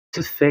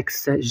to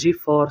fix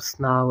GeForce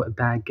Now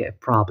bug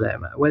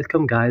problem.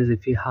 Welcome guys,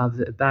 if you have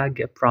a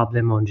bug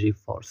problem on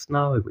GeForce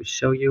Now, I will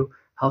show you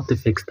how to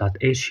fix that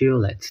issue.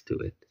 Let's do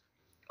it.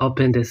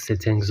 Open the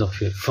settings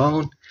of your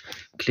phone,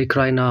 click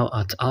right now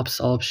at apps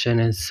option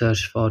and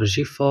search for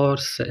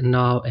GeForce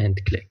Now and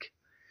click.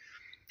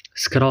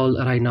 Scroll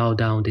right now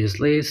down this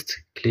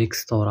list, click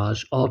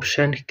storage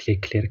option,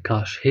 click clear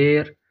cache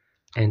here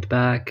and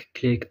back,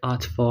 click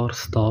add for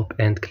stop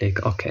and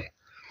click OK.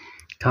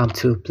 Come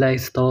to Play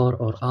Store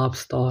or App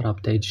Store,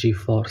 update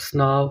GeForce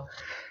Now,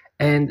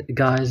 and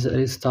guys,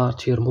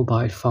 restart your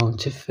mobile phone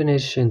to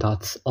finish, and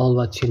that's all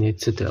what you need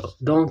to do.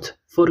 Don't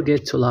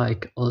forget to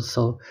like,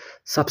 also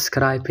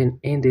subscribe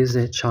in this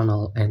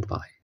channel, and bye.